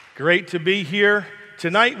Great to be here.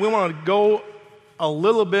 Tonight we want to go a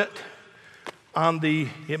little bit on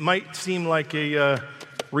it might seem like a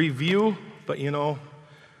review, but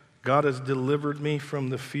God has delivered me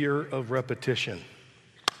from the fear of repetition,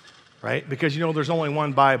 right? Because there's only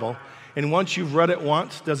one Bible, and once you've read it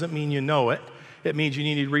once, doesn't mean you know it. It means you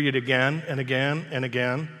need to read it again and again and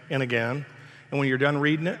again and again. And when you're done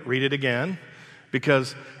reading it, read it again,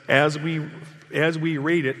 because as we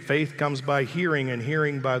read it, faith comes by hearing, and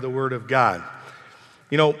hearing by the Word of God.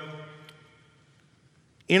 In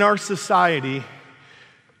our society,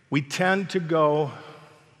 we tend to go,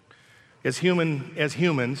 as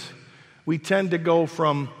humans, we tend to go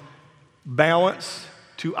from balance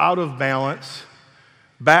to out of balance,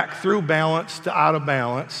 back through balance to out of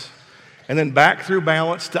balance, and then back through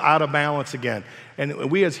balance to out of balance again. And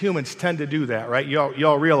we as humans tend to do that, right?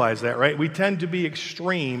 Y'all realize that, right? We tend to be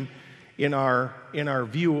extreme in our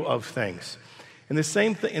view of things. And the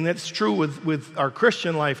same thing, and that's true with our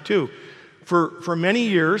Christian life too. For many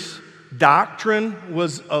years, doctrine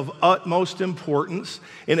was of utmost importance,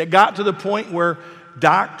 and it got to the point where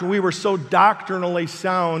we were so doctrinally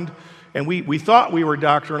sound, and we thought we were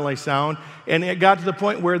doctrinally sound, and it got to the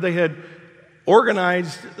point where they had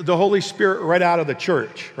organized the Holy Spirit right out of the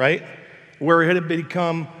church, right? Where it had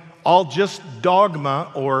become all just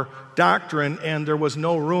dogma or doctrine, and there was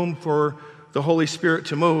no room for the Holy Spirit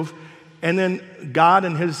to move. And then God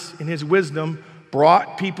in his wisdom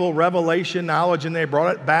brought people revelation knowledge, and they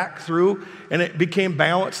brought it back through, and it became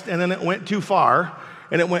balanced, and then it went too far,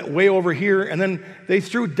 and it went way over here, and then they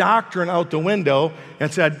threw doctrine out the window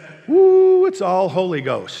and said, woo, it's all Holy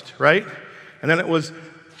Ghost, right? And then it was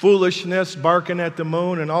foolishness, barking at the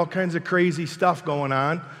moon, and all kinds of crazy stuff going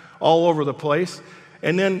on all over the place.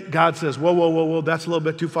 And then God says, whoa, that's a little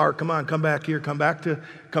bit too far. Come on, come back here, come back to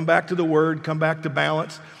the Word, come back to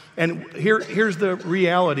balance. And here's the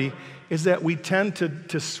reality, is that we tend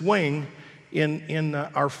to swing in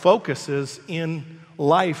our focuses in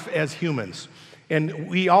life as humans. And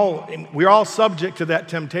we're all subject to that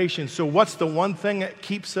temptation. So what's the one thing that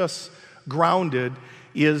keeps us grounded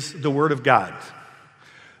is the Word of God.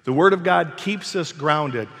 The Word of God keeps us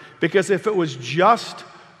grounded, because if it was just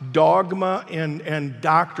dogma and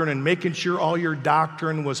doctrine and making sure all your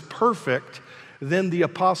doctrine was perfect, then the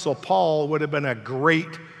Apostle Paul would have been a great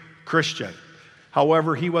Christian.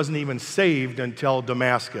 However, he wasn't even saved until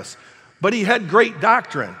Damascus. But he had great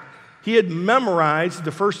doctrine. He had memorized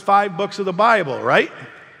the first 5 books of the Bible, right?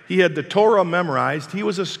 He had the Torah memorized. He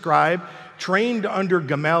was a scribe, trained under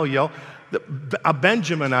Gamaliel, a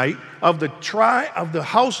Benjaminite of the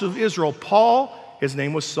house of Israel. Paul, his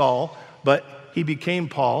name was Saul, but he became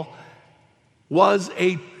Paul,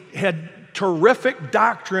 had terrific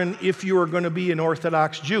doctrine if you were going to be an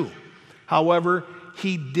Orthodox Jew. However,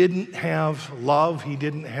 he didn't have love. He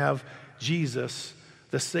didn't have Jesus,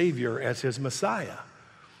 the Savior, as his Messiah.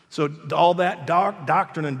 So all that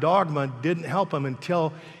doctrine and dogma didn't help him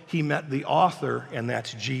until he met the author, and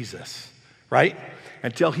that's Jesus, right?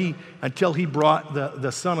 Until he brought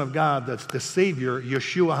the Son of God, the Savior,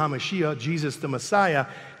 Yeshua HaMashiach, Jesus the Messiah,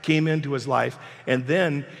 came into his life, and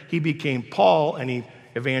then he became Paul, and he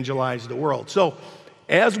evangelized the world. So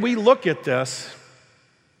as we look at this,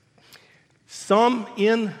 some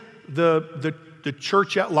in the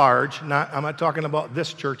church at large, I'm not talking about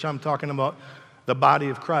this church, I'm talking about the body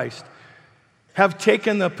of Christ, have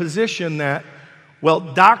taken the position that, well,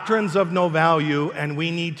 doctrine's of no value, and we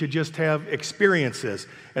need to just have experiences,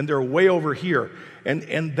 and they're way over here.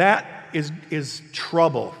 And that is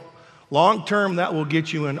trouble. Long term, that will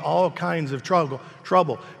get you in all kinds of trouble,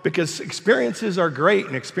 because experiences are great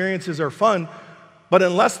and experiences are fun, but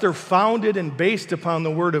unless they're founded and based upon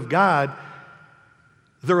the Word of God,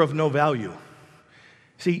 they're of no value.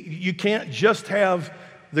 See, you can't just have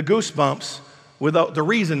the goosebumps without the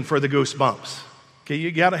reason for the goosebumps. Okay,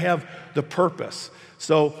 you got to have the purpose.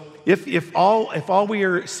 So if all we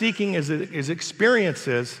are seeking is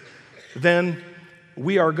experiences, then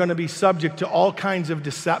we are going to be subject to all kinds of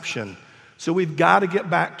deception. So we've got to get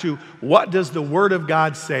back to, what does the Word of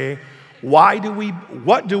God say? What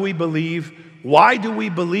do we believe? Why do we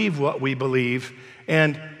believe what we believe?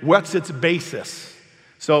 And what's its basis?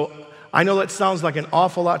 So I know that sounds like an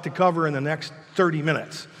awful lot to cover in the next 30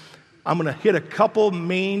 minutes. I'm going to hit a couple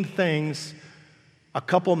main things, a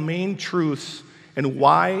couple main truths, and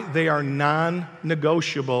why they are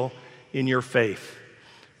non-negotiable in your faith.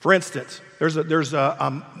 For instance, there's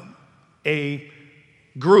a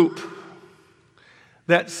group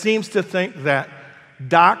that seems to think that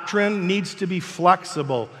doctrine needs to be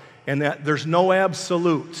flexible and that there's no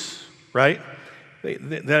absolutes, right?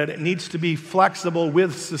 That it needs to be flexible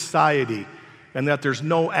with society. and that there's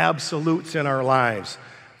no absolutes in our lives.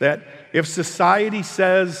 That if society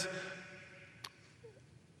says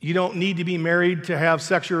you don't need to be married to have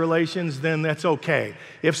sexual relations, then that's okay.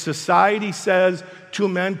 If society says two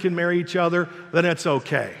men can marry each other, then it's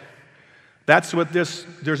okay. That's what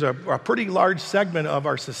there's a pretty large segment of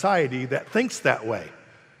our society that thinks that way.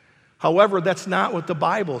 However, that's not what the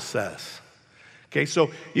Bible says. Okay, so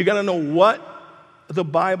you got to know what the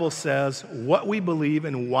Bible says, what we believe,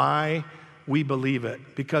 and why we believe it.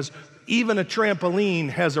 Because even a trampoline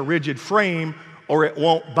has a rigid frame or it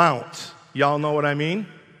won't bounce. Y'all know what I mean?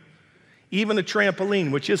 Even a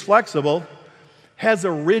trampoline, which is flexible, has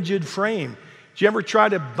a rigid frame. Did you ever try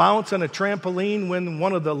to bounce on a trampoline when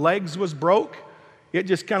one of the legs was broke? It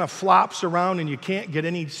just kind of flops around and you can't get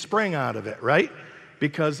any spring out of it, right?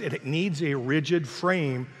 Because it needs a rigid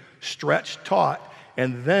frame, stretched taut,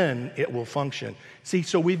 and then it will function. See,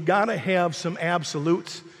 so we've got to have some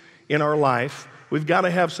absolutes in our life. We've got to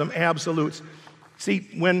have some absolutes. See,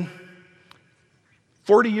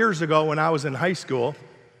 40 years ago when I was in high school,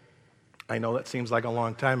 I know that seems like a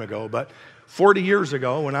long time ago, but 40 years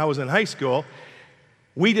ago when I was in high school,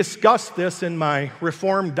 we discussed this in my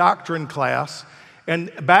Reformed doctrine class,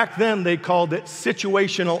 and back then they called it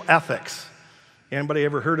situational ethics. Anybody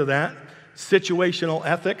ever heard of that? Situational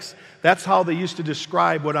ethics. That's how they used to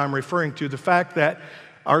describe what I'm referring to, the fact that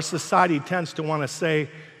our society tends to want to say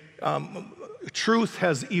truth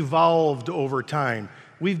has evolved over time.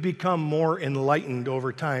 We've become more enlightened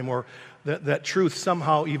over time, or that truth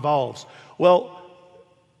somehow evolves. Well,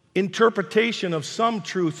 interpretation of some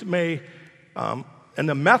truth may, and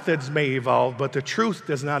the methods may evolve, but the truth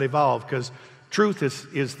does not evolve, because truth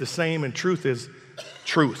is the same, and truth is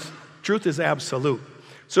truth. Truth is absolute.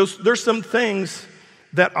 So there's some things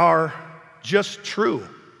that are just true.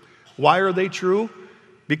 Why are they true?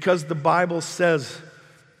 Because the Bible says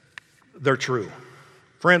they're true.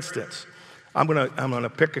 For instance, I'm gonna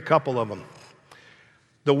pick a couple of them.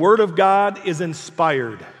 The Word of God is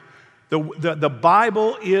inspired. The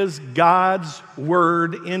Bible is God's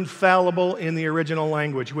Word, infallible in the original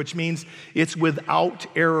language, which means it's without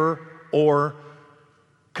error or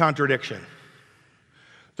contradiction.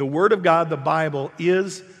 The Word of God, the Bible,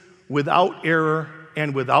 is without error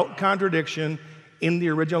and without contradiction in the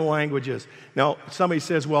original languages. Now, somebody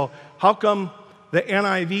says, well, how come the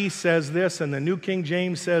NIV says this, and the New King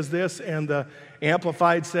James says this, and the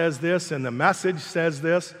Amplified says this, and the Message says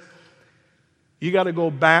this? You got to go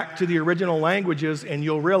back to the original languages, and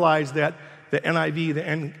you'll realize that the NIV,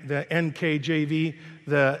 the NKJV,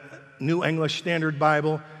 the New English Standard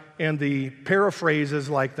Bible, and the paraphrases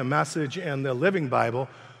like the Message and the Living Bible,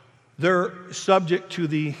 they're subject to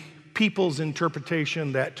the people's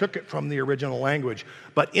interpretation that took it from the original language.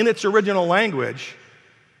 But in its original language,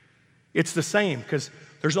 it's the same, because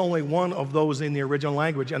there's only one of those in the original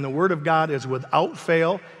language. And the Word of God is without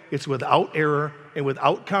fail, it's without error, and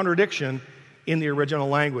without contradiction in the original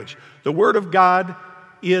language. The Word of God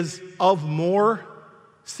is of more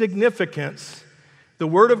significance. The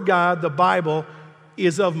Word of God, the Bible,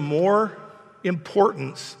 is of more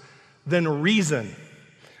importance than reason.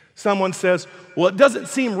 Someone says, well, it doesn't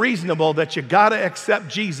seem reasonable that you got to accept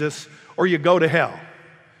Jesus or you go to hell.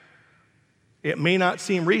 It may not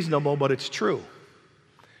seem reasonable, but it's true.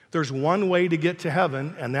 There's one way to get to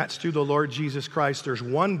heaven, and that's through the Lord Jesus Christ. There's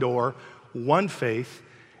one door, one faith,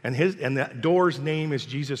 and that door's name is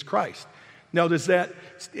Jesus Christ. Now,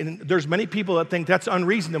 there's many people that think that's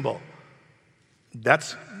unreasonable.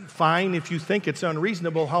 That's fine if you think it's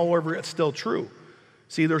unreasonable, however, it's still true.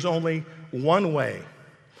 See, there's only one way.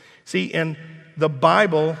 See, and the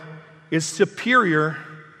Bible is superior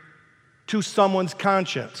to someone's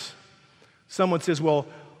conscience. Someone says, well,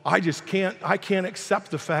 I can't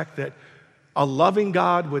accept the fact that a loving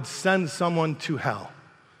God would send someone to hell.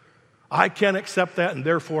 I can't accept that, and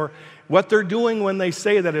therefore, what they're doing when they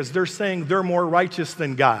say that is they're saying they're more righteous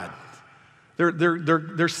than God.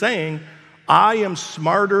 They're saying, I am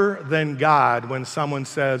smarter than God when someone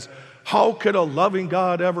says, how could a loving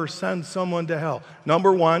God ever send someone to hell?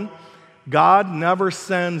 Number one, God never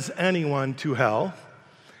sends anyone to hell.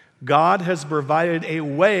 God has provided a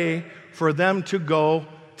way for them to go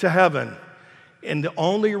to heaven. And the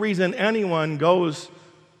only reason anyone goes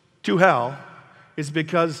to hell is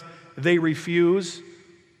because they refuse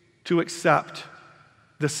to accept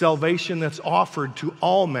the salvation that's offered to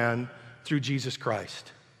all men through Jesus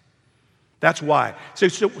Christ. That's why.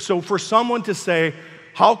 So for someone to say,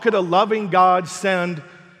 how could a loving God send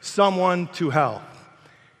someone to hell?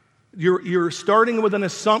 You're starting with an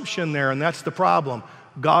assumption there, and that's the problem.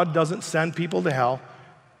 God doesn't send people to hell.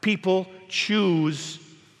 People choose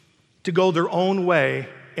to go their own way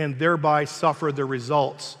and thereby suffer the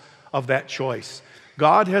results of that choice.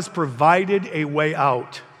 God has provided a way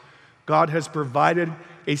out. God has provided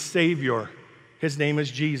a Savior. His name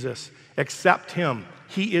is Jesus. Accept Him.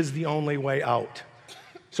 He is the only way out.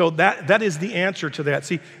 So that is the answer to that.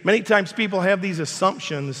 See, many times people have these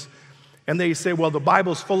assumptions and they say, well, the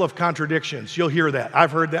Bible's full of contradictions. You'll hear that.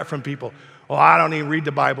 I've heard that from people. Oh, I don't even read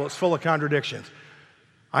the Bible. It's full of contradictions.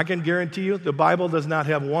 I can guarantee you the Bible does not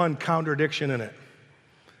have one contradiction in it.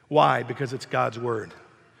 Why? Because it's God's Word.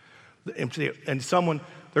 And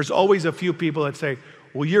there's always a few people that say,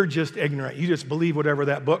 well, you're just ignorant. You just believe whatever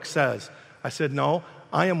that book says. I said, no,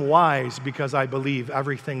 I am wise because I believe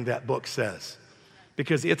everything that book says.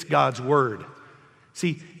 Because it's God's Word.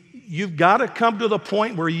 See, you've got to come to the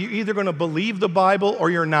point where you're either going to believe the Bible or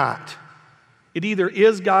you're not. It either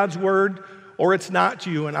is God's Word or it's not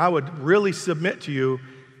to you. And I would really submit to you,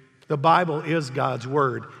 the Bible is God's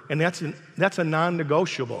Word. And that's a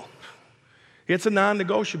non-negotiable. It's a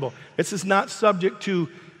non-negotiable. This is not subject to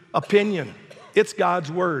opinion. It's God's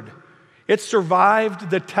Word. It survived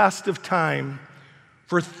the test of time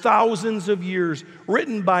for thousands of years,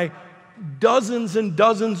 written by dozens and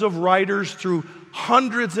dozens of writers through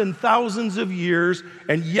hundreds and thousands of years,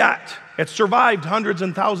 and yet it survived hundreds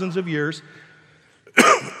and thousands of years,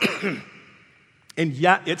 and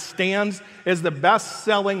yet it stands as the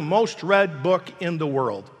best-selling, most read book in the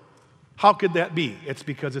world. How could that be? It's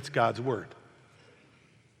because it's God's Word.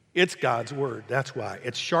 It's God's Word. That's why.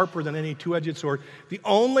 It's sharper than any two-edged sword. The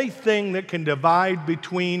only thing that can divide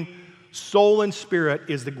between soul and spirit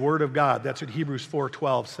is the Word of God. That's what Hebrews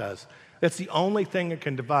 4:12 says. That's the only thing that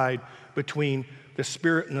can divide between the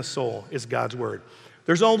spirit and the soul is God's Word.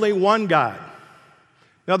 There's only one God.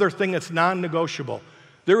 Another thing that's non-negotiable.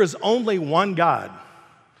 There is only one God.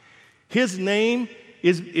 His name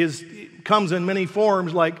comes in many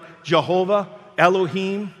forms like Jehovah,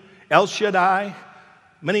 Elohim, El Shaddai,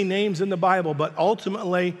 many names in the Bible, but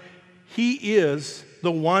ultimately, He is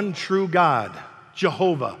the one true God,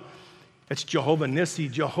 Jehovah. It's Jehovah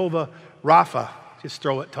Nissi, Jehovah Rapha. Just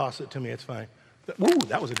throw it, toss it to me, it's fine. Woo,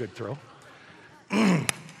 that was a good throw.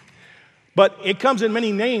 But it comes in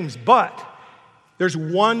many names, but there's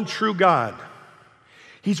one true God.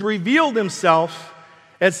 He's revealed Himself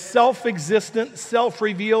as self-existent,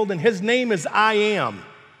 self-revealed, and His name is I Am.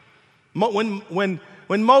 When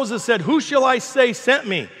Moses said, "Who shall I say sent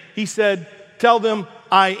me?" He said, "Tell them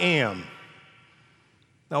I am."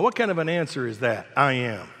 Now, what kind of an answer is that? I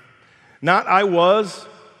am. Not I was,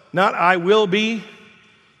 not I will be,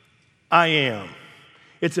 I am.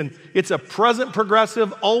 It's a present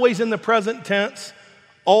progressive, always in the present tense,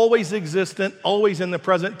 always existent, always in the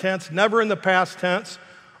present tense, never in the past tense,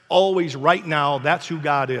 always right now. That's who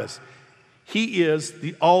God is. He is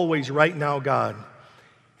the always right now God.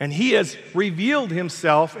 And He has revealed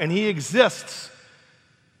Himself, and He exists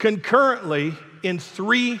concurrently in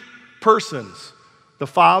three persons: the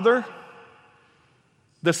Father,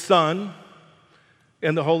 the Son,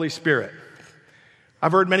 and the Holy Spirit.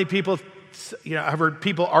 I've heard many people,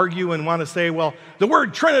 argue and want to say, well, the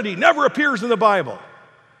word Trinity never appears in the Bible.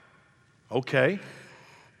 Okay.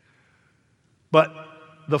 But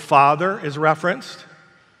the Father is referenced,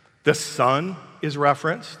 the Son is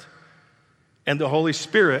referenced, and the Holy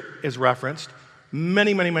Spirit is referenced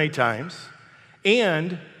many, many, many times.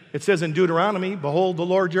 And it says in Deuteronomy, "Behold, the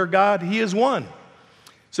Lord your God, He is one."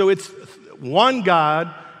 So it's one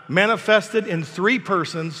God manifested in three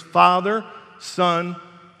persons: Father, Son,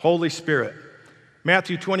 Holy Spirit.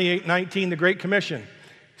 Matthew 28:19, the Great Commission,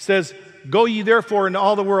 says, "Go ye therefore into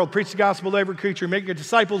all the world, preach the gospel to every creature, make your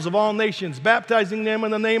disciples of all nations, baptizing them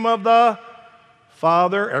in the name of the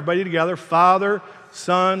Father," everybody together, Father,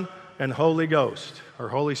 Son, and Holy Ghost, or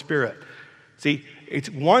Holy Spirit. See, it's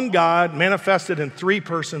one God manifested in three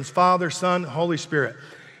persons: Father, Son, Holy Spirit.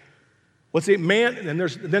 Let's see, man, and then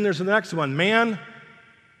there's the next one. Man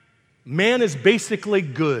is basically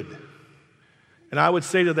good. And I would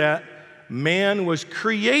say to that, man was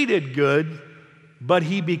created good, but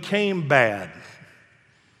he became bad.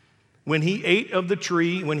 When he ate of the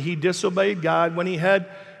tree, when he disobeyed God, when he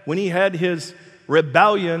had his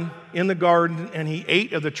rebellion in the garden and he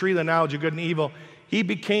ate of the tree of the knowledge of good and evil, he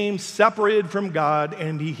became separated from God,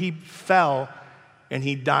 and he fell and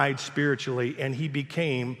he died spiritually, and he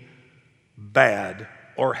became bad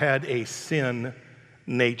or had a sin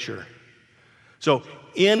nature. So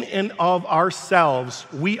in and of ourselves,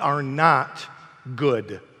 we are not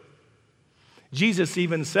good. Jesus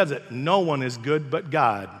even says it, no one is good but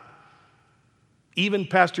God. Even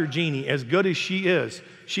Pastor Jeannie, as good as she is,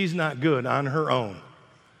 she's not good on her own.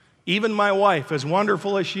 Even my wife, as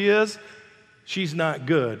wonderful as she is, she's not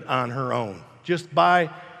good on her own. Just by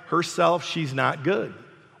herself, she's not good.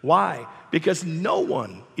 Why? Because no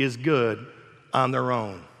one is good on their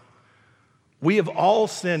own. We have all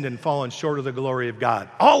sinned and fallen short of the glory of God.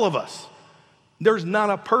 All of us. There's not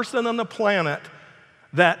a person on the planet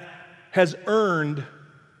that has earned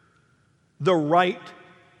the right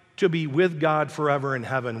to be with God forever in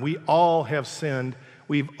heaven. We all have sinned.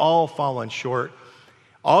 We've all fallen short.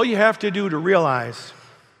 All you have to do to realize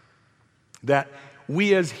that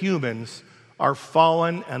we as humans are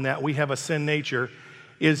fallen and that we have a sin nature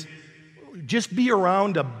is just be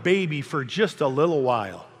around a baby for just a little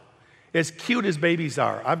while. As cute as babies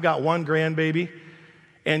are. I've got one grandbaby,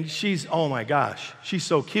 and she's, oh my gosh, she's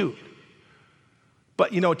so cute.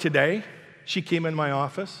 But today, she came in my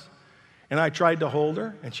office, and I tried to hold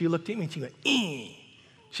her, and she looked at me, and she went, "Eh."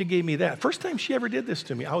 She gave me that. First time she ever did this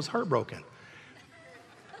to me, I was heartbroken.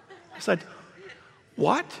 I said,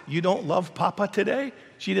 "What? You don't love Papa today?"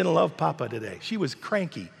 She didn't love Papa today. She was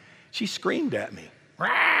cranky. She screamed at me.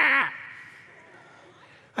 Rah!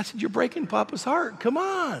 I said, "You're breaking Papa's heart. Come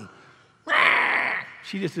on." Rah!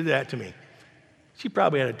 She just did that to me. She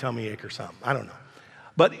probably had a tummy ache or something. I don't know.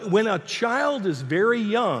 But when a child is very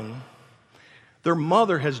young, their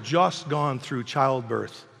mother has just gone through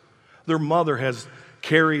childbirth. Their mother has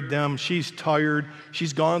carried them. She's tired.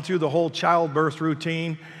 She's gone through the whole childbirth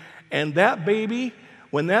routine. And that baby,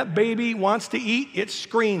 when that baby wants to eat, it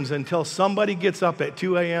screams until somebody gets up at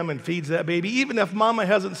 2 a.m. and feeds that baby, even if mama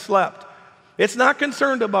hasn't slept. It's not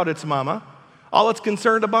concerned about its mama. All it's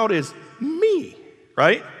concerned about is me,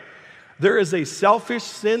 right? There is a selfish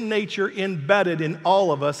sin nature embedded in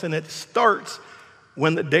all of us, and it starts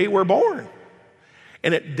when the day we're born.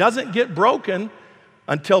 And it doesn't get broken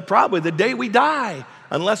until probably the day we die,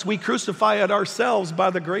 unless we crucify it ourselves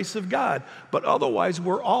by the grace of God. But otherwise,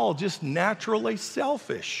 we're all just naturally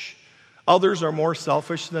selfish. Others are more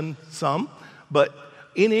selfish than some, but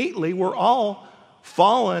innately, we're all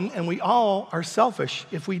fallen, and we all are selfish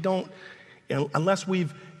if we don't, unless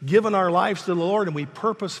we've given our lives to the Lord and we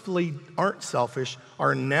purposefully aren't selfish.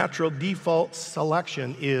 Our natural default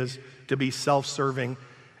selection is to be self-serving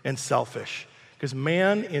and selfish. Because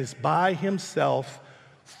man is by himself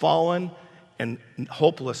fallen and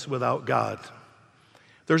hopeless without God.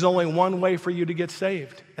 There's only one way for you to get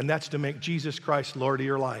saved, and that's to make Jesus Christ Lord of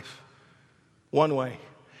your life. One way.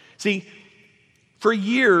 See, for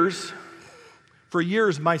years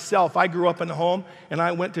myself, I grew up in a home, and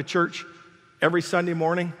I went to church every Sunday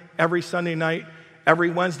morning, every Sunday night,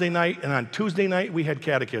 every Wednesday night, and on Tuesday night, we had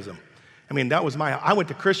catechism. I mean, I went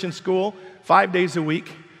to Christian school 5 days a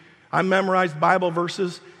week. I memorized Bible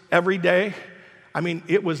verses every day. I mean,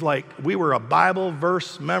 it was like we were a Bible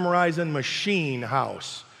verse memorizing machine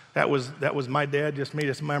house. That was my dad just made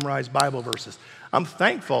us memorize Bible verses. I'm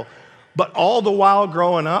thankful, but all the while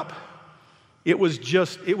growing up, it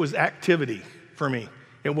was activity for me.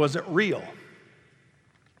 It wasn't real.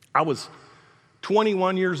 I was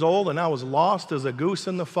 21 years old, and I was lost as a goose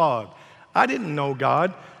in the fog. I didn't know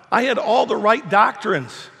God. I had all the right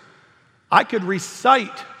doctrines. I could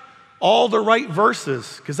recite all the right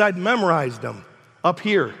verses because I'd memorized them up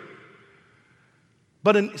here.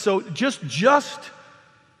 So just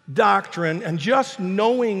doctrine and just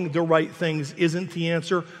knowing the right things isn't the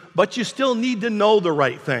answer, but you still need to know the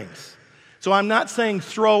right things. So I'm not saying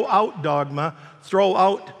throw out dogma, throw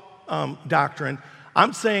out doctrine.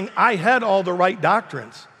 I'm saying I had all the right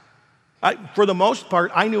doctrines. For the most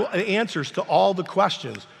part, I knew the answers to all the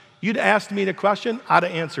questions. You'd asked me the question, I'd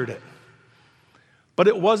have answered it. But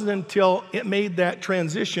it wasn't until it made that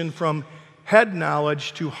transition from head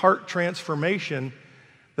knowledge to heart transformation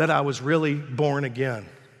that I was really born again.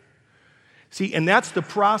 See, and that's the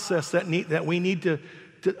process that we need to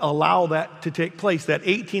allow that to take place, that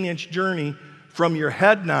 18-inch journey from your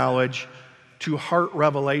head knowledge to heart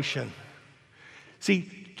revelation. See,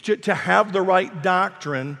 to have the right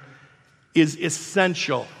doctrine is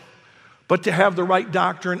essential, but to have the right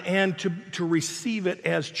doctrine and to receive it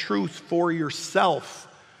as truth for yourself,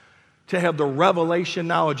 to have the revelation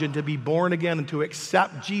knowledge and to be born again and to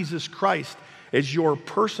accept Jesus Christ as your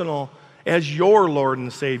Lord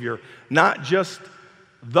and Savior, not just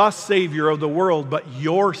the Savior of the world, but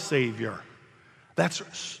your Savior.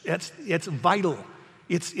 It's vital.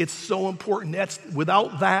 It's so important.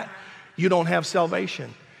 Without that, you don't have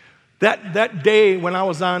salvation. That day when I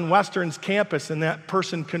was on Western's campus and that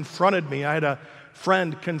person confronted me, I had a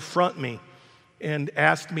friend confront me and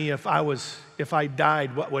asked me if I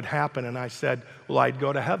died, what would happen? And I said, well, I'd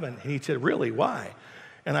go to heaven. And he said, really, why?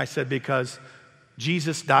 And I said, because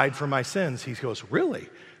Jesus died for my sins. He goes, really?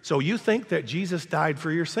 So you think that Jesus died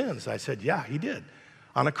for your sins? I said, yeah, he did,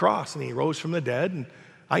 on a cross, and he rose from the dead, and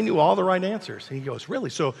I knew all the right answers. And he goes, really?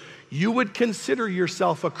 So you would consider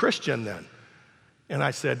yourself a Christian then? And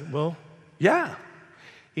I said, well, yeah.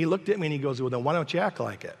 He looked at me and he goes, well, then why don't you act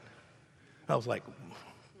like it? I was like,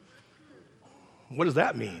 what does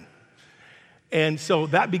that mean? And so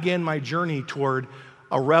that began my journey toward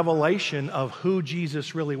a revelation of who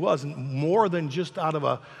Jesus really was, and more than just out of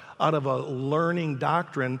a learning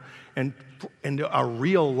doctrine and a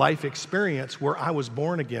real life experience where I was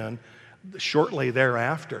born again shortly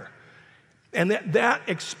thereafter. And that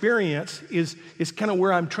experience is kind of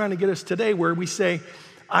where I'm trying to get us today, where we say,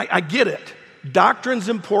 I get it. Doctrine's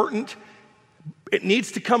important. It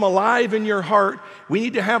needs to come alive in your heart. We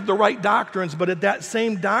need to have the right doctrines, but at that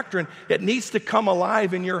same doctrine, it needs to come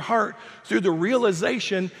alive in your heart through the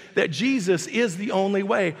realization that Jesus is the only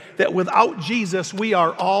way, that without Jesus, we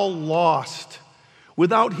are all lost.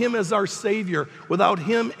 Without him as our Savior, without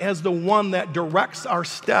him as the one that directs our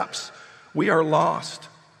steps, we are lost.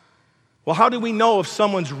 Well, how do we know if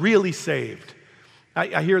someone's really saved?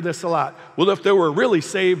 I hear this a lot. Well, if they were really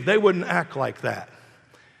saved, they wouldn't act like that.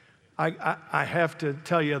 I have to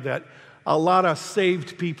tell you that a lot of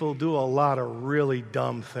saved people do a lot of really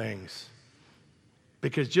dumb things.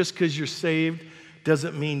 Because just because you're saved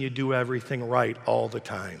doesn't mean you do everything right all the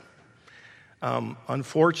time.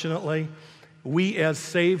 Unfortunately, we as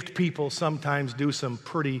saved people sometimes do some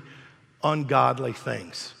pretty ungodly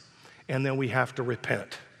things. And then we have to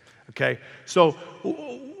repent. Okay? So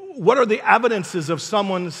what are the evidences of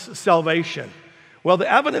someone's salvation? Well,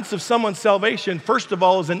 the evidence of someone's salvation, first of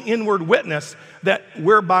all, is an inward witness that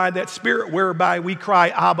spirit whereby we cry,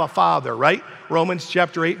 Abba, Father, right? Romans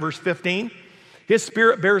chapter 8, verse 15. His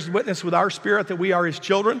spirit bears witness with our spirit that we are his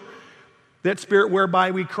children. That spirit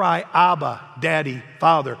whereby we cry, Abba, Daddy,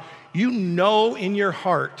 Father. You know in your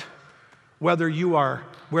heart whether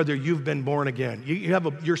you've been born again.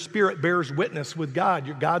 Your spirit bears witness with God.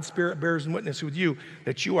 Your God's spirit bears witness with you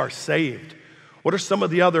that you are saved. What are some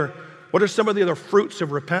of the other fruits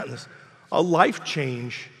of repentance? A life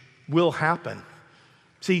change will happen.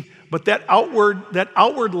 See, but that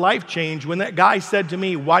outward life change, when that guy said to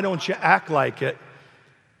me, why don't you act like it?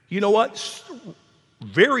 You know what?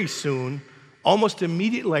 Very soon, almost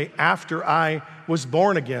immediately after I was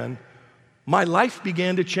born again, my life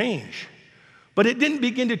began to change. But it didn't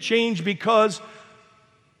begin to change because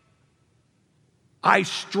I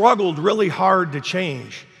struggled really hard to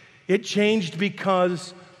change. It changed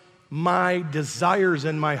because my desires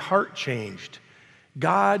and my heart changed.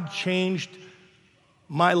 God changed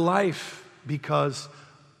my life because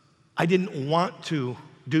I didn't want to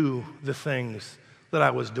do the things that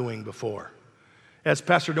I was doing before. As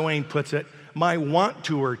Pastor Dwayne puts it, my want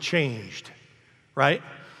to changed, right?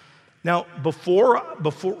 Now,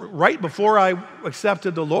 right before I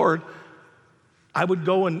accepted the Lord, I would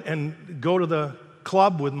go and go to the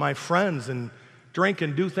club with my friends and drink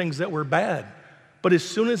and do things that were bad. But as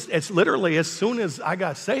soon as I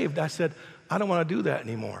got saved, I said, I don't want to do that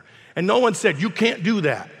anymore. And no one said, you can't do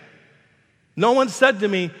that. No one said to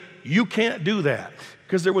me, you can't do that,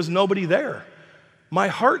 because there was nobody there. My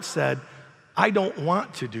heart said, I don't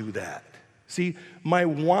want to do that. See, my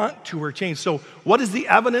want to changed. So what is the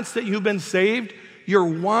evidence that you've been saved? Your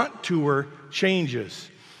want to changes.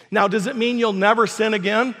 Now, does it mean you'll never sin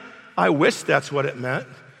again? I wish that's what it meant.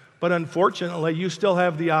 But unfortunately, you still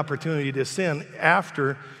have the opportunity to sin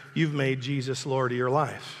after you've made Jesus Lord of your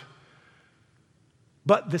life.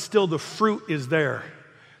 But still the fruit is there.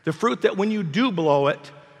 The fruit that when you do blow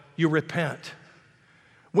it, you repent.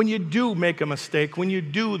 When you do make a mistake, when you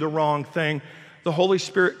do the wrong thing, the Holy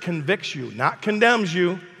Spirit convicts you, not condemns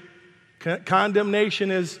you. Condemnation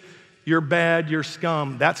is you're bad, you're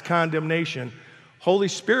scum. That's condemnation. Holy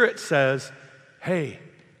Spirit says, hey,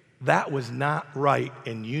 that was not right,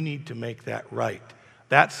 and you need to make that right.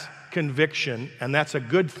 That's conviction, and that's a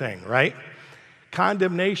good thing, right?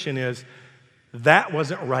 Condemnation is, that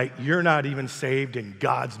wasn't right, you're not even saved, and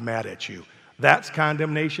God's mad at you. That's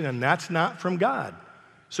condemnation, and that's not from God.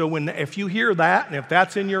 So if you hear that, and if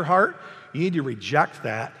that's in your heart, you need to reject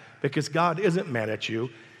that, because God isn't mad at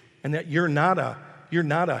you, and that you're not a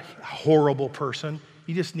horrible person.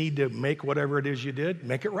 You just need to make whatever it is you did,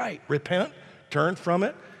 make it right. Repent, turn from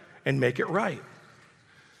it, and make it right.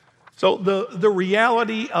 So the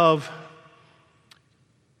reality of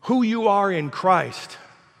who you are in Christ,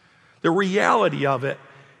 the reality of it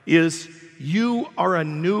is you are a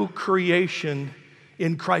new creation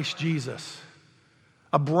in Christ Jesus,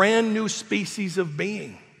 a brand new species of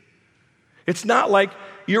being. It's not like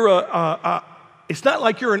you're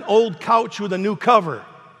an old couch with a new cover.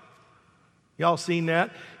 Y'all seen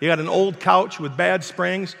that? You got an old couch with bad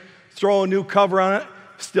springs, throw a new cover on it,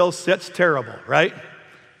 still sits terrible, right?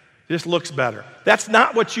 just looks better. That's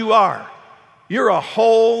not what you are. You're a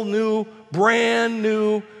whole new, brand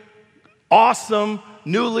new, awesome,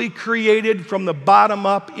 newly created from the bottom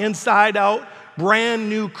up, inside out, brand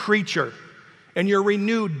new creature. And you're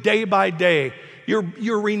renewed day by day.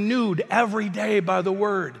 You're renewed every day by the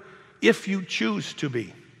word, if you choose to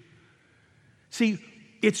be. See,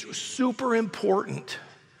 it's super important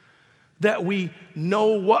that we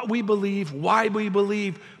know what we believe, why we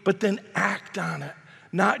believe, but then act on it.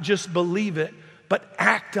 Not just believe it, but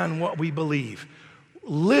act on what we believe.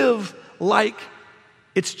 Live like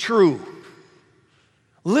it's true.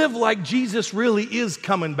 Live like Jesus really is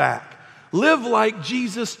coming back. Live like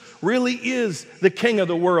Jesus really is the King of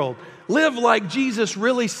the world. Live like Jesus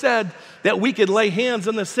really said that we could lay hands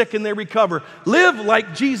on the sick and they recover. Live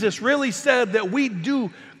like Jesus really said that we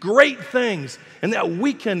do great things and that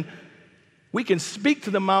we can speak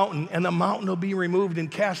to the mountain and the mountain will be removed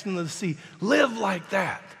and cast into the sea. Live like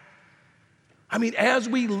that. I mean, as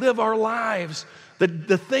we live our lives,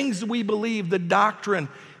 the things we believe, the doctrine,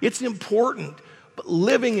 it's important. But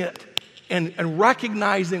living it and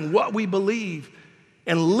recognizing what we believe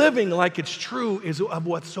and living like it's true is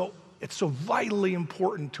of it's so vitally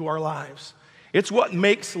important to our lives. It's what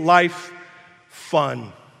makes life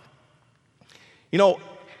fun. You know,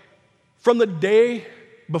 from the day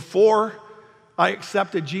before I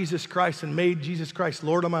accepted Jesus Christ and made Jesus Christ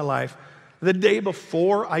Lord of my life, the day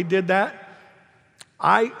before I did that,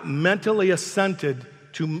 I mentally assented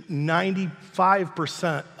to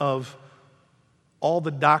 95% of all the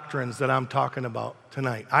doctrines that I'm talking about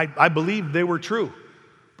tonight. I believed they were true,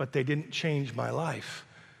 but they didn't change my life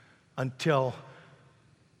until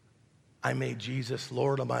I made Jesus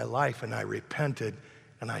Lord of my life and I repented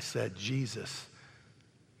and I said, Jesus,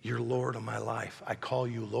 you're Lord of my life. I call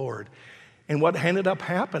you Lord. And what ended up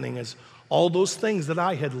happening is all those things that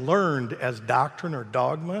I had learned as doctrine or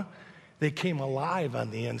dogma, they came alive on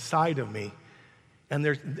the inside of me. And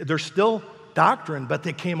they're still doctrine, but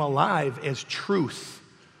they came alive as truth.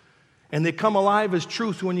 And they come alive as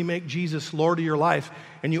truth when you make Jesus Lord of your life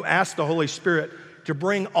and you ask the Holy Spirit to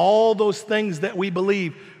bring all those things that we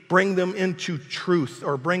believe, bring them into truth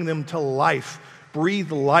or bring them to life,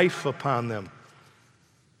 breathe life upon them.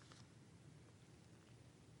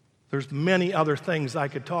 There's many other things I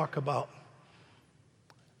could talk about.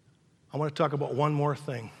 I want to talk about one more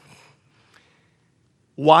thing.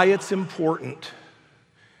 Why it's important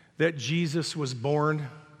that Jesus was born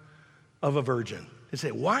of a virgin. They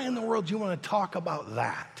say, why in the world do you want to talk about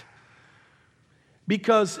that?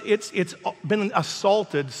 Because it's been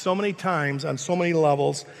assaulted so many times on so many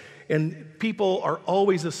levels, and people are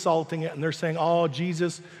always assaulting it, and they're saying, oh,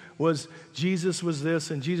 Jesus was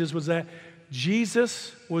this and Jesus was that.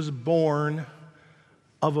 Jesus was born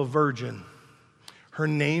of a virgin. Her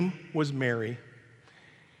name was Mary.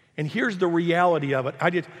 And here's the reality of it.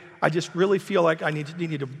 I just really feel like I need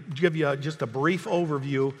to give you just a brief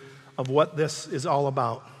overview of what this is all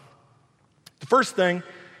about. The first thing,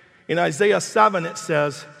 in Isaiah 7, it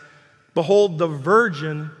says, behold, the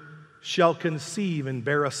virgin shall conceive and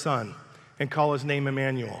bear a son and call his name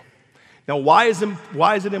Emmanuel. Now, why is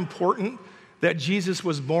it important that Jesus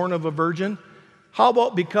was born of a virgin? How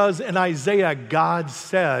about because in Isaiah, God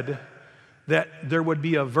said that there would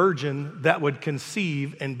be a virgin that would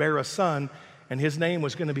conceive and bear a son, and his name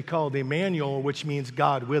was going to be called Emmanuel, which means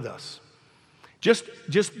God with us. Just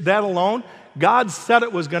that alone, God said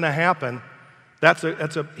it was going to happen.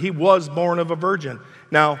 He was born of a virgin.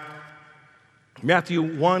 Now, Matthew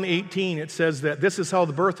 1:18, it says that this is how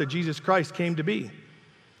the birth of Jesus Christ came to be.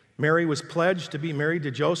 Mary was pledged to be married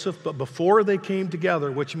to Joseph, but before they came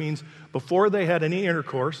together, which means before they had any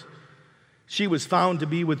intercourse, she was found to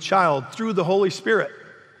be with child through the Holy Spirit.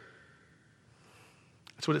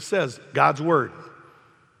 That's what it says, God's word.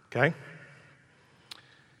 Okay?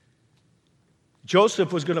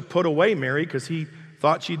 Joseph was going to put away Mary because he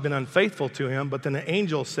thought she'd been unfaithful to him, but then the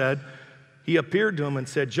angel said, he appeared to him and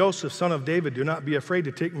said, Joseph, son of David, do not be afraid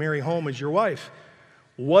to take Mary home as your wife.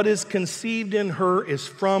 What is conceived in her is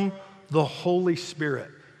from the Holy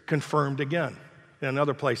Spirit, confirmed again in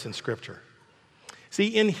another place in Scripture. See,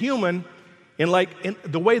 in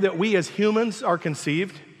the way that we as humans are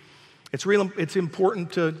conceived, it's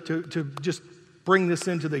important to just bring this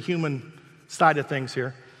into the human side of things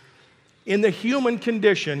here. In the human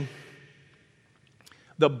condition,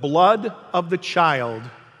 the blood of the child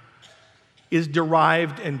is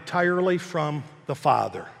derived entirely from the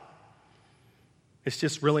father. It's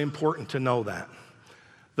just really important to know that.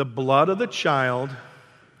 The blood of the child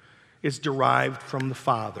is derived from the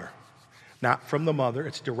father, not from the mother.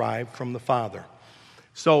 It's derived from the father.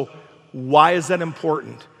 So why is that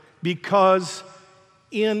important? Because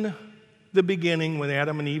in the beginning when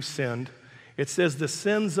Adam and Eve sinned, it says the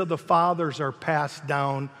sins of the fathers are passed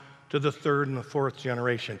down to the third and the fourth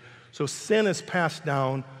generation. So sin is passed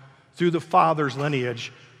down through the father's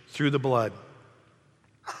lineage, through the blood.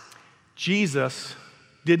 Jesus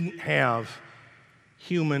didn't have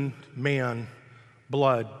human man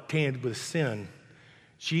blood tainted with sin.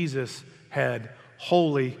 Jesus had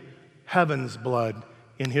holy heaven's blood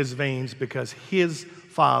in his veins because his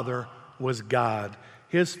Father was God.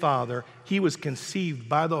 His Father, he was conceived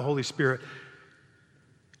by the Holy Spirit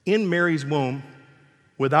in Mary's womb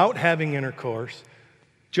without having intercourse,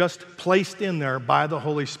 just placed in there by the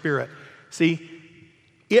Holy Spirit. See,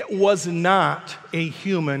 it was not a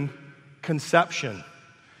human conception.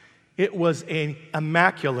 It was an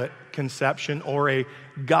immaculate conception or a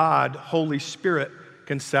God, Holy Spirit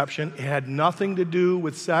conception. It had nothing to do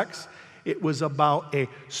with sex. It was about a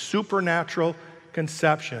supernatural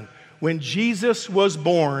conception. When Jesus was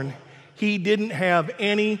born, he didn't have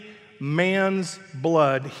any man's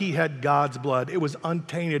blood. He had God's blood. It was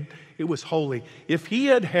untainted. It was holy. If he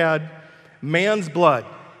had had man's blood,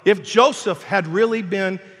 if Joseph had really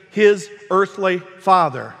been his earthly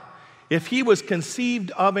father, if he was conceived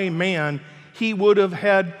of a man, he would have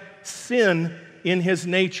had sin in his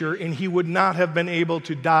nature and he would not have been able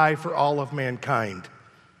to die for all of mankind.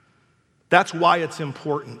 That's why it's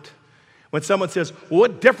important. When someone says, well,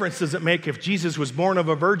 what difference does it make if Jesus was born of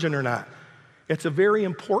a virgin or not? It's a very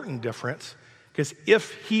important difference because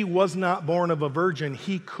if he was not born of a virgin,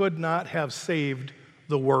 he could not have saved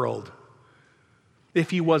the world. If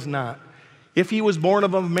he was not. If he was born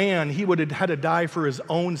of a man, he would have had to die for his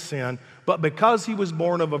own sin. But because he was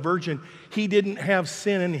born of a virgin, he didn't have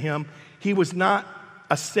sin in him. He was not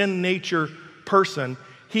a sin nature person.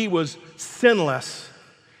 He was sinless.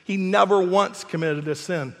 He never once committed a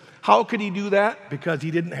sin. How could he do that? Because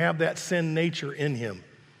he didn't have that sin nature in him.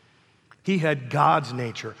 He had God's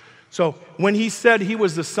nature. So when he said he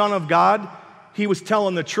was the Son of God, he was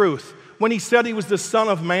telling the truth. When he said he was the Son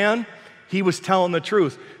of Man, he was telling the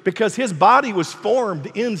truth because his body was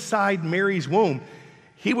formed inside Mary's womb.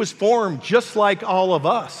 He was formed just like all of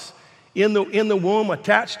us in the womb,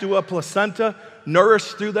 attached to a placenta,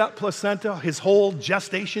 nourished through that placenta, his whole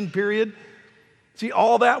gestation period. See,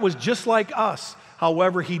 all that was just like us.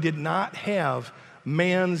 However, he did not have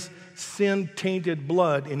man's sin-tainted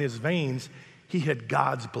blood in his veins. He had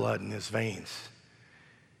God's blood in his veins.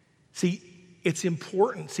 See, it's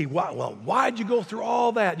important. See, why'd you go through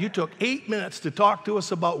all that? You took 8 minutes to talk to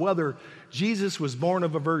us about whether Jesus was born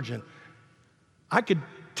of a virgin. I could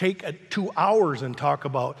take 2 hours and talk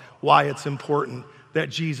about why it's important that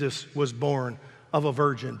Jesus was born of a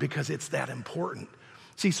virgin, because it's that important.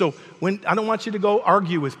 See, so I don't want you to go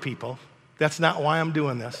argue with people. That's not why I'm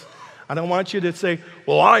doing this. I don't want you to say,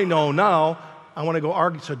 well, I know now. I want to go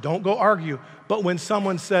argue. So don't go argue. But when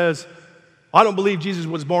someone says, I don't believe Jesus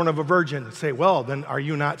was born of a virgin, say, well, then are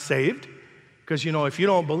you not saved? Because, if you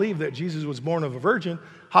don't believe that Jesus was born of a virgin,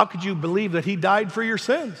 how could you believe that he died for your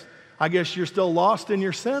sins? I guess you're still lost in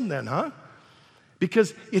your sin then, huh?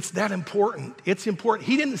 Because it's that important. It's important.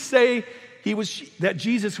 He didn't say that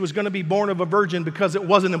Jesus was going to be born of a virgin because it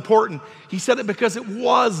wasn't important. He said it because it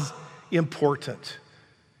was important.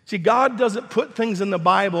 See, God doesn't put things in the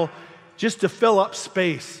Bible just to fill up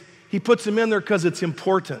space. He puts them in there because it's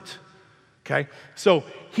important. Okay? So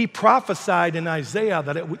he prophesied in Isaiah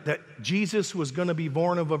that Jesus was going to be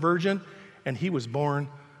born of a virgin, and he was born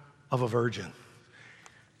of a virgin.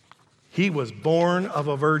 He was born of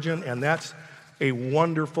a virgin, and that's a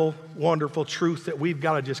wonderful, wonderful truth that we've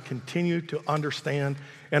got to just continue to understand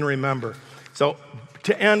and remember. So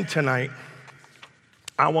to end tonight,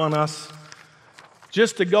 I want us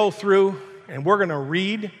just to go through, and we're going to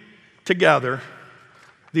read together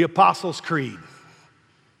the Apostles' Creed.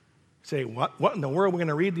 Say, what in the world are we going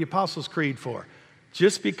to read the Apostles' Creed for?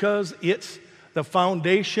 Just because it's the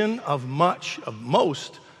foundation of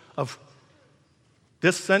most of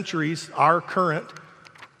this century's, our current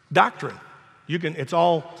doctrine. It's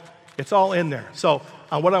all in there. So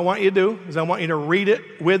what I want you to do is I want you to read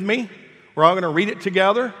it with me. We're all going to read it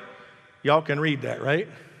together. Y'all can read that, right?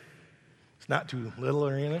 It's not too little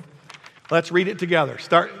or anything. Let's read it together.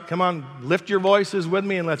 Come on, lift your voices with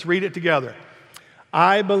me and let's read it together.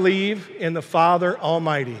 I believe in the Father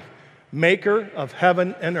Almighty, maker of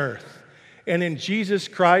heaven and earth, and in Jesus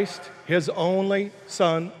Christ, his only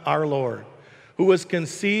Son, our Lord, who was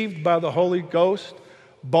conceived by the Holy Ghost,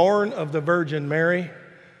 born of the Virgin Mary,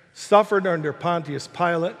 suffered under Pontius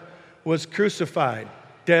Pilate, was crucified,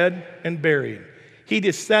 dead, and buried. He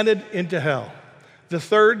descended into hell. The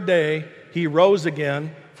third day, he rose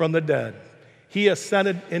again from the dead. He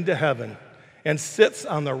ascended into heaven and sits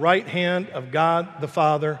on the right hand of God the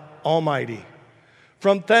Father Almighty.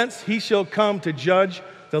 From thence he shall come to judge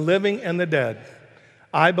the living and the dead.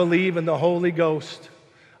 I believe in the Holy Ghost.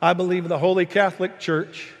 I believe in the Holy Catholic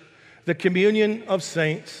Church, the communion of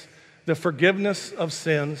saints, the forgiveness of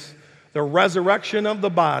sins, the resurrection of the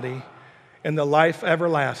body, and the life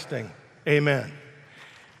everlasting. Amen.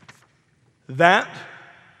 That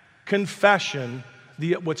confession,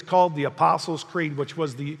 what's called the Apostles' Creed, which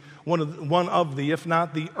was one of the, if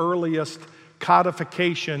not the earliest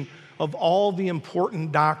codification of all the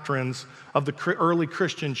important doctrines of the early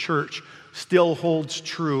Christian church, still holds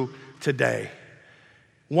true today.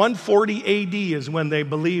 140 AD is when they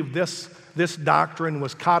believed this doctrine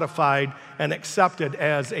was codified and accepted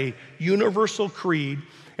as a universal creed.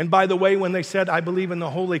 And by the way, when they said, I believe in the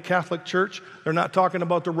Holy Catholic Church, they're not talking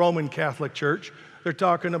about the Roman Catholic Church. They're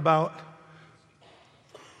talking about,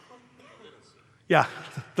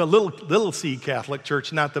 the little C Catholic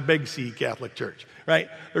Church, not the big C Catholic Church, right?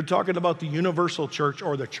 They're talking about the universal church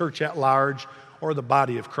or the church at large or the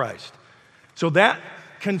body of Christ. So that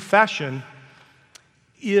confession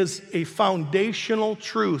is a foundational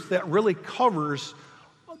truth that really covers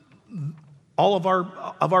all of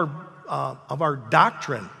our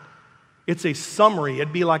doctrine. It's a summary.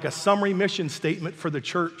 It'd be like a summary mission statement for the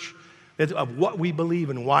church of what we believe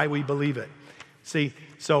and why we believe it. See,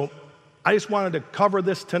 so I just wanted to cover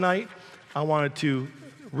this tonight. I wanted to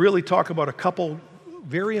really talk about a couple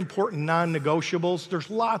very important non-negotiables.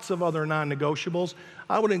 There's lots of other non-negotiables.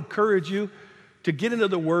 I would encourage you to get into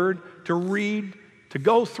the Word, to read, to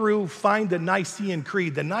go through, find the Nicene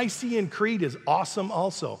Creed. The Nicene Creed is awesome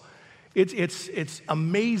also. It's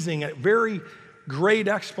amazing, very great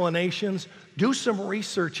explanations. Do some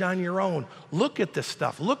research on your own. Look at this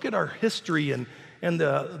stuff. Look at our history and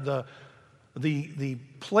the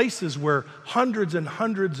places where hundreds and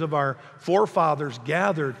hundreds of our forefathers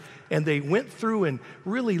gathered, and they went through and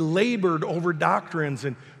really labored over doctrines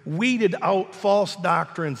and weeded out false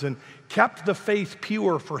doctrines and kept the faith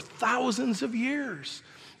pure for thousands of years.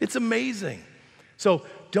 It's amazing. So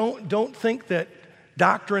don't think that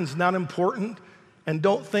doctrine's not important, and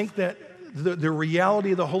don't think that the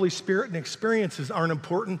reality of the Holy Spirit and experiences aren't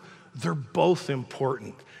important. They're both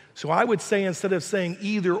important. So I would say, instead of saying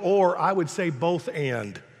either or, I would say both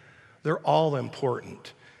and. They're all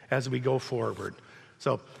important as we go forward.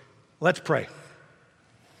 So let's pray.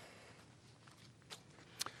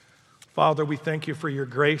 Father, we thank you for your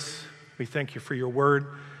grace. We thank you for your word.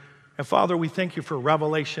 And Father, we thank you for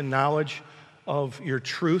revelation knowledge of your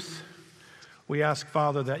truth. We ask,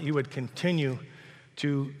 Father, that you would continue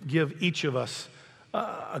to give each of us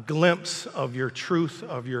a glimpse of your truth,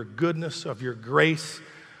 of your goodness, of your grace,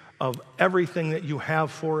 of everything that you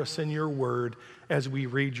have for us in your word as we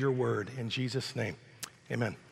read your word. In Jesus' name, amen.